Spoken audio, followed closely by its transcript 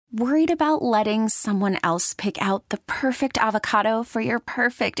Worried about letting someone else pick out the perfect avocado for your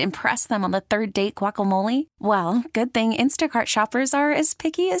perfect impress them on the third date guacamole? Well, good thing Instacart shoppers are as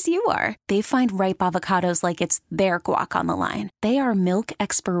picky as you are. They find ripe avocados like it's their guac on the line. They are milk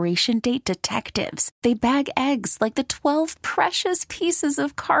expiration date detectives. They bag eggs like the 12 precious pieces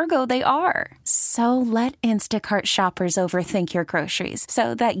of cargo they are. So let Instacart shoppers overthink your groceries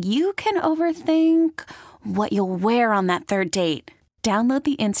so that you can overthink what you'll wear on that third date. Download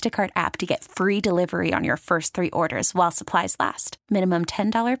the Instacart app to get free delivery on your first 3 orders while supplies last. Minimum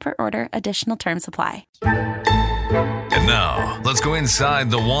 $10 per order. Additional terms apply. And now, let's go inside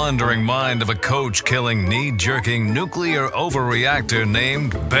the wandering mind of a coach-killing, knee-jerking nuclear overreactor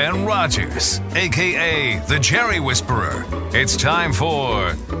named Ben Rogers, a.k.a. the Jerry Whisperer. It's time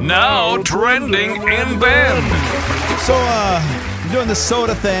for Now Trending in Ben. So, I'm doing the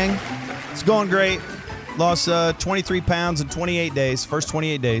soda thing. It's going great. Lost 23 pounds in 28 days, first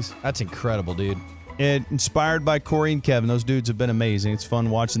 28 days. That's incredible, dude. Inspired by Corey and Kevin. Those dudes have been amazing. It's fun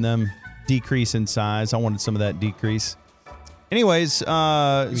watching them decrease in size. I wanted some of that decrease. Anyways, some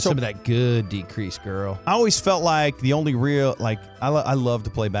of that good decrease, girl. I always felt like the only real, I love to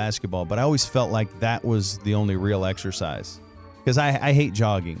play basketball, but I always felt like that was the only real exercise. Because I hate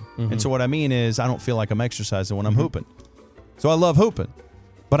jogging. Mm-hmm. And so what I mean is I don't feel like I'm exercising when I'm hooping. So I love hooping.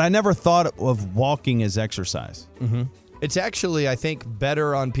 But I never thought of walking as exercise. Mm-hmm. It's actually, I think,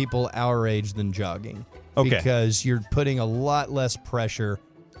 better on people our age than jogging. Okay. Because you're putting a lot less pressure.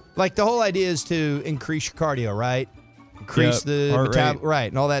 Like, the whole idea is to increase your cardio, right? Increase the metabolism,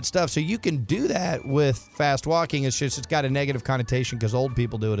 right, and all that stuff. So you can do that with fast walking. It's just it's got a negative connotation because old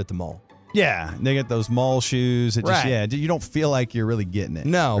people do it at the mall. Yeah, they get those mall shoes. It just, you don't feel like you're really getting it.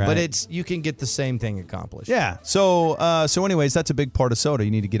 No, right? but you can get the same thing accomplished. Yeah. So anyways, that's a big part of soda.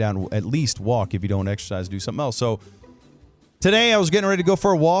 You need to get out and at least walk. If you don't exercise, do something else. So today I was getting ready to go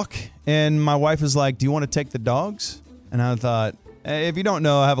for a walk, and my wife was like, "Do you want to take the dogs?" And I thought, if you don't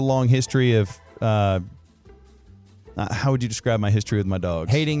know, I have a long history of how would you describe my history with my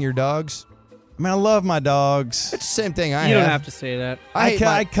dogs? Hating your dogs? I mean, I love my dogs. It's the same thing I You have. don't have to say that.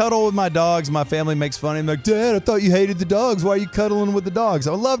 I cuddle with my dogs. My family makes fun of me. Like, Dad, I thought you hated the dogs. Why are you cuddling with the dogs?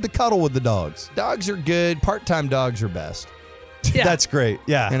 I love to cuddle with the dogs. Dogs are good. Part-time dogs are best. Yeah. That's great.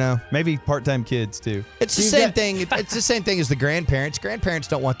 Yeah. You know? Maybe part-time kids, too. It's the same thing. It's the same thing as the grandparents. Grandparents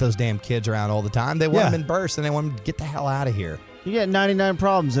don't want those damn kids around all the time. They want them in bursts, and they want them to get the hell out of here. You get 99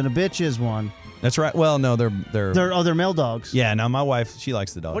 problems, and a bitch is one. That's right. Well, no, they're male dogs. Yeah, no, my wife, she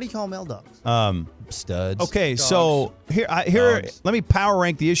likes the dogs. What do you call male dogs? Studs. Okay, dogs. So here let me power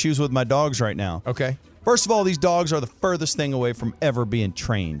rank the issues with my dogs right now. Okay. First of all, these dogs are the furthest thing away from ever being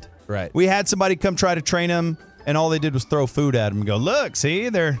trained. Right. We had somebody come try to train them, and all they did was throw food at them and go, "Look, see,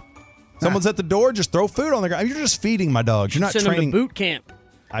 someone's at the door, just throw food on the ground." You're just feeding my dogs. You're not Send training. them to boot camp.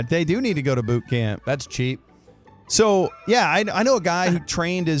 They do need to go to boot camp. That's cheap. So, yeah, I know a guy who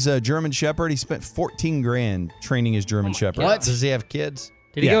trained his German Shepherd. He spent $14,000 training his German Shepherd. What? Does he have kids?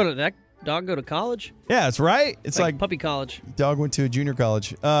 Did he go to that dog go to college? Yeah, that's right. It's like puppy college. Dog went to a junior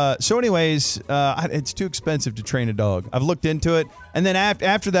college. So anyways, it's too expensive to train a dog. I've looked into it. And then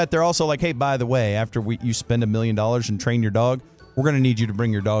after that, they're also like, hey, by the way, after you spend $1 million and train your dog, we're going to need you to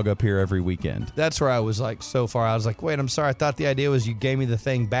bring your dog up here every weekend. That's where I was like, so far. I was like, wait, I'm sorry. I thought the idea was you gave me the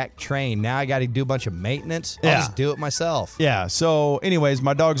thing back trained. Now I got to do a bunch of maintenance. I'll just do it myself. Yeah. So anyways,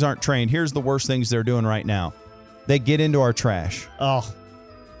 my dogs aren't trained. Here's the worst things they're doing right now. They get into our trash. Oh.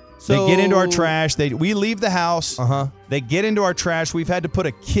 So, they get into our trash. We leave the house. They get into our trash. We've had to put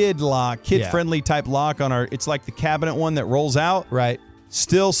a kid-friendly type lock on our. It's like the cabinet one that rolls out. Right.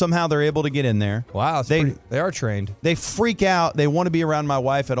 Still, somehow they're able to get in there. Wow, they are trained. They freak out. They want to be around my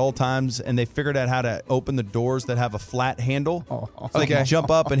wife at all times, and they figured out how to open the doors that have a flat handle. So they can jump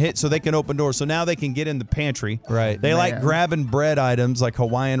up and hit, so they can open doors. So now they can get in the pantry. Right. They like grabbing bread items like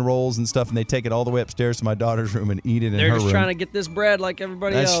Hawaiian rolls and stuff, and they take it all the way upstairs to my daughter's room and eat it in her room. They're just trying to get this bread like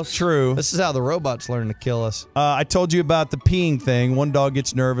everybody else. That's true. This is how the robots learn to kill us. I told you about the peeing thing. One dog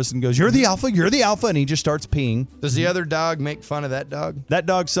gets nervous and goes, "You're the alpha, and he just starts peeing. Does the other dog make fun of that dog? That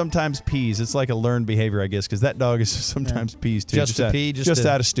dog sometimes pees. It's like a learned behavior, I guess, because that dog is sometimes pees too. Just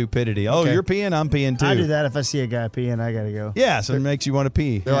out of stupidity. Oh, you're peeing, I'm peeing too. I do that if I see a guy peeing, I gotta go. Yeah, so it makes you want to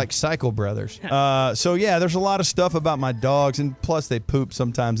pee. They're like cycle brothers. So yeah, there's a lot of stuff about my dogs, and plus they poop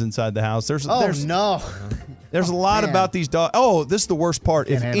sometimes inside the house. There's a lot about these dogs. Oh, this is the worst part.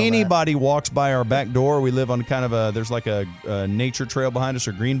 If anybody walks by our back door, we live on kind of there's like a nature trail behind us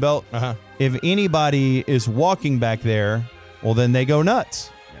or green belt. If anybody is walking back there, well, then they go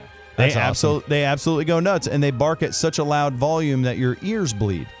nuts. They absolutely go nuts, and they bark at such a loud volume that your ears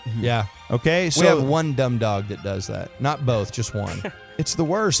bleed. Yeah. Okay, so we have one dumb dog that does that. Not both, just one. It's the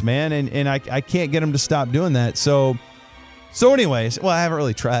worst, man, and I can't get them to stop doing that. So anyways, well, I haven't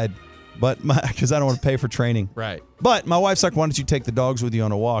really tried, but because I don't want to pay for training. Right. But my wife's like, why don't you take the dogs with you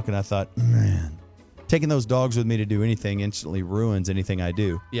on a walk? And I thought, man, taking those dogs with me to do anything instantly ruins anything I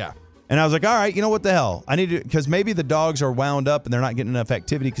do. Yeah. And I was like, all right, you know what the hell? I need to, because maybe the dogs are wound up and they're not getting enough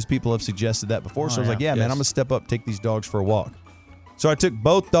activity because people have suggested that before. So I was like, man, I'm going to step up, take these dogs for a walk. So I took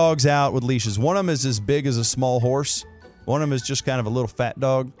both dogs out with leashes. One of them is as big as a small horse. One of them is just kind of a little fat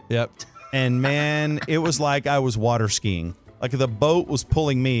dog. Yep. And man, it was like I was water skiing. Like the boat was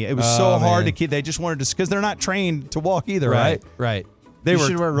pulling me. It was so hard to keep. They just wanted to, because they're not trained to walk either, right? Right. You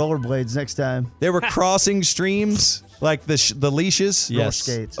should wear rollerblades next time. They were crossing streams, like the leashes. Roller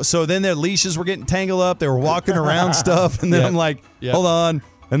skates. So then their leashes were getting tangled up. They were walking around stuff. And then I'm like, hold on.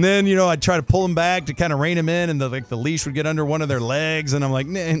 And then, I'd try to pull them back to kind of rein them in. And the leash would get under one of their legs. And I'm like,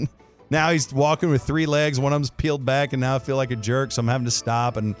 nah. Now he's walking with 3 legs. One of them's peeled back. And now I feel like a jerk. So I'm having to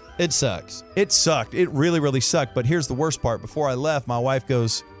stop. And it sucks. It sucked. It really, really sucked. But here's the worst part. Before I left, my wife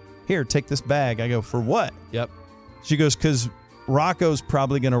goes, here, take this bag. I go, for what? Yep. She goes, because Rocco's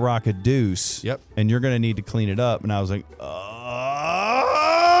probably going to rock a deuce. Yep. And you're going to need to clean it up. And I was like,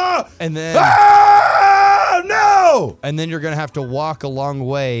 and then no! And then you're going to have to walk a long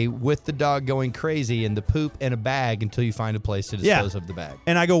way with the dog going crazy and the poop in a bag until you find a place to dispose of the bag.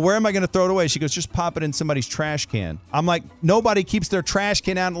 And I go, where am I going to throw it away? She goes, just pop it in somebody's trash can. I'm like, nobody keeps their trash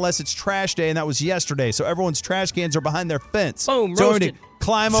can out unless it's trash day, and that was yesterday. So everyone's trash cans are behind their fence. Boom, so I'm roasted. going to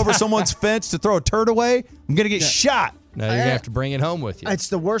climb over someone's fence to throw a turd away. I'm going to get shot. Now you're going to have to bring it home with you. It's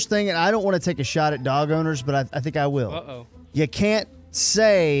the worst thing, and I don't want to take a shot at dog owners, but I think I will. Uh-oh. You can't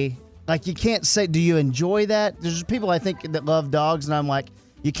say, do you enjoy that? There's people I think that love dogs, and I'm like,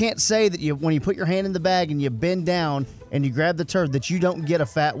 you can't say that when you put your hand in the bag and you bend down and you grab the turd that you don't get a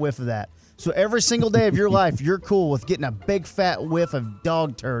fat whiff of that. So every single day of your life, you're cool with getting a big fat whiff of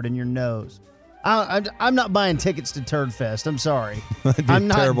dog turd in your nose. I'm not buying tickets to Turd Fest. I'm sorry. I'm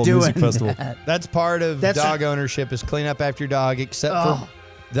not doing that. That's part of dog ownership is clean up after your dog, except for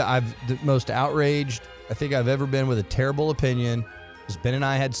the most outraged I think I've ever been with a terrible opinion. Because Ben and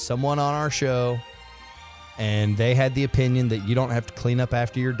I had someone on our show, and they had the opinion that you don't have to clean up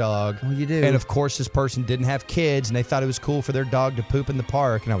after your dog. Oh, you do. And, of course, this person didn't have kids, and they thought it was cool for their dog to poop in the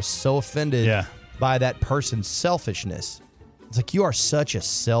park, and I was so offended by that person's selfishness. It's like, you are such a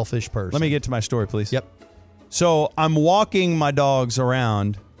selfish person. Let me get to my story, please. Yep. So I'm walking my dogs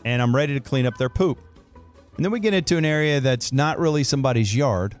around, and I'm ready to clean up their poop. And then we get into an area that's not really somebody's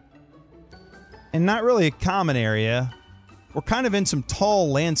yard and not really a common area. We're kind of in some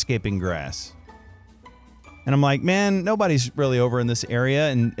tall landscaping grass. And I'm like, man, nobody's really over in this area.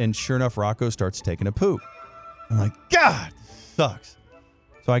 And sure enough, Rocco starts taking a poop. I'm like, God, this sucks.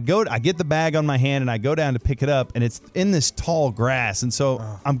 So I get the bag on my hand, and I go down to pick it up, and it's in this tall grass. And so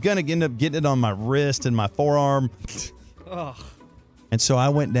I'm going to end up getting it on my wrist and my forearm. And so I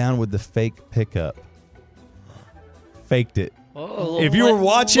went down with the fake pickup. Faked it. If you were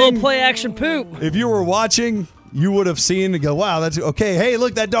watching, little play action poop. If you were watching, you would have seen and go, wow, that's okay. Hey,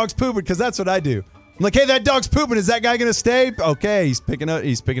 look, that dog's pooping, because that's what I do. I'm like, hey, that dog's pooping. Is that guy going to stay? Okay, he's picking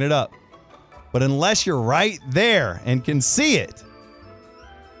it up. But unless you're right there and can see it,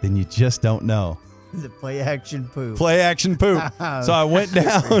 then you just don't know. The play action poop. Play action poop. So I went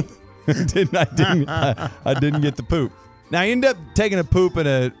down. I didn't get the poop. Now, he ended up taking a poop in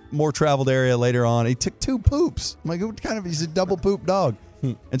a more traveled area later on. He took 2 poops. I'm like, what kind of, he's a double poop dog.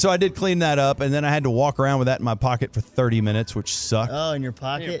 And so I did clean that up, and then I had to walk around with that in my pocket for 30 minutes, which sucked. Oh, in your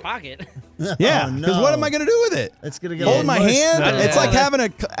pocket? In your pocket? Yeah, because what am I going to do with it? It's going to get hold my hand. Yeah. It's like having a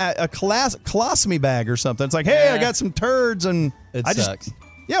colostomy bag or something. It's like, hey, I got some turds, and It sucks.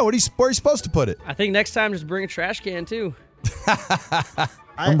 Where are you supposed to put it? I think next time just bring a trash can, too.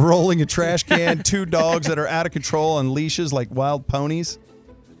 I'm rolling a trash can, 2 dogs that are out of control on leashes like wild ponies.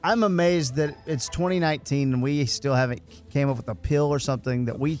 I'm amazed that it's 2019 and we still haven't came up with a pill or something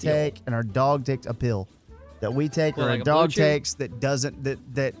that we take and our dog takes a pill that we take or like our a dog blue chew? takes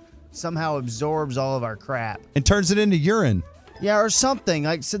that somehow absorbs all of our crap. And turns it into urine. Yeah, or something.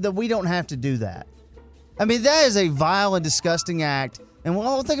 Like said that we don't have to do that. I mean, that is a vile and disgusting act. And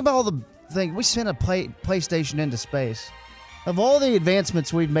think about all the things. We sent a PlayStation into space. Of all the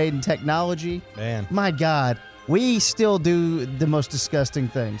advancements we've made in technology, Man. my God, we still do the most disgusting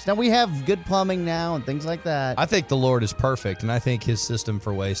things. Now, we have good plumbing now and things like that. I think the Lord is perfect, and I think his system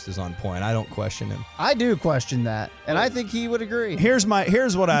for waste is on point. I don't question him. I do question that, and I think he would agree. Here's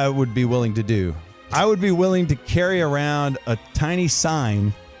what I would be willing to do. I would be willing to carry around a tiny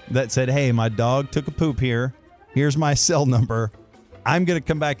sign that said, hey, my dog took a poop here. Here's my cell number. I'm going to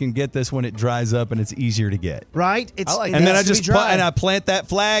come back and get this when it dries up and it's easier to get. Right? And then I just I plant that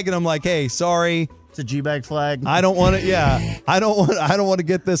flag and I'm like, hey, sorry. It's a G-bag flag. I don't want to. Yeah, I don't want to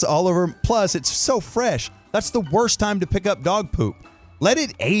get this all over. Plus, it's so fresh. That's the worst time to pick up dog poop. Let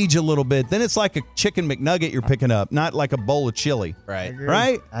it age a little bit. Then it's like a chicken McNugget you're picking up, not like a bowl of chili. Right.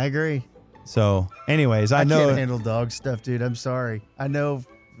 Right? I agree. So, anyways, I know. Can't handle dog stuff, dude. I'm sorry. I know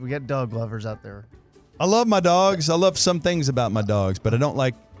we got dog lovers out there. I love my dogs. I love some things about my dogs, but I don't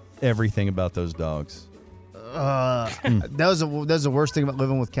like everything about those dogs. That was the worst thing about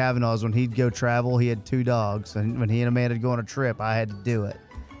living with Kavanaugh is when he'd go travel, he had 2 dogs, and when he and Amanda would go on a trip, I had to do it.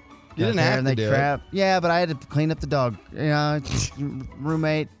 You didn't have to do it. Yeah, but I had to clean up the dog. You know,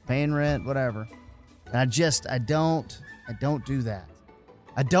 roommate, paying rent, whatever. And I don't do that.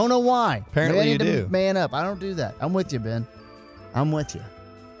 I don't know why. Apparently you do. Man up. I don't do that. I'm with you, Ben. I'm with you.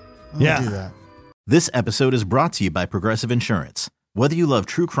 I don't do that. This episode is brought to you by Progressive Insurance. Whether you love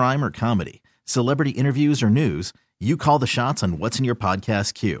true crime or comedy, celebrity interviews or news, you call the shots on what's in your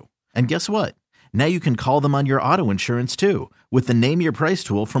podcast queue. And guess what? Now you can call them on your auto insurance too with the Name Your Price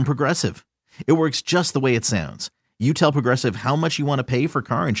tool from Progressive. It works just the way it sounds. You tell Progressive how much you want to pay for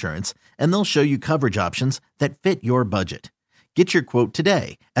car insurance, and they'll show you coverage options that fit your budget. Get your quote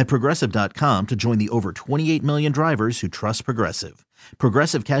today at Progressive.com to join the over 28 million drivers who trust Progressive.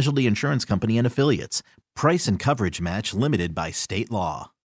 Progressive Casualty Insurance Company and Affiliates. Price and coverage match limited by state law.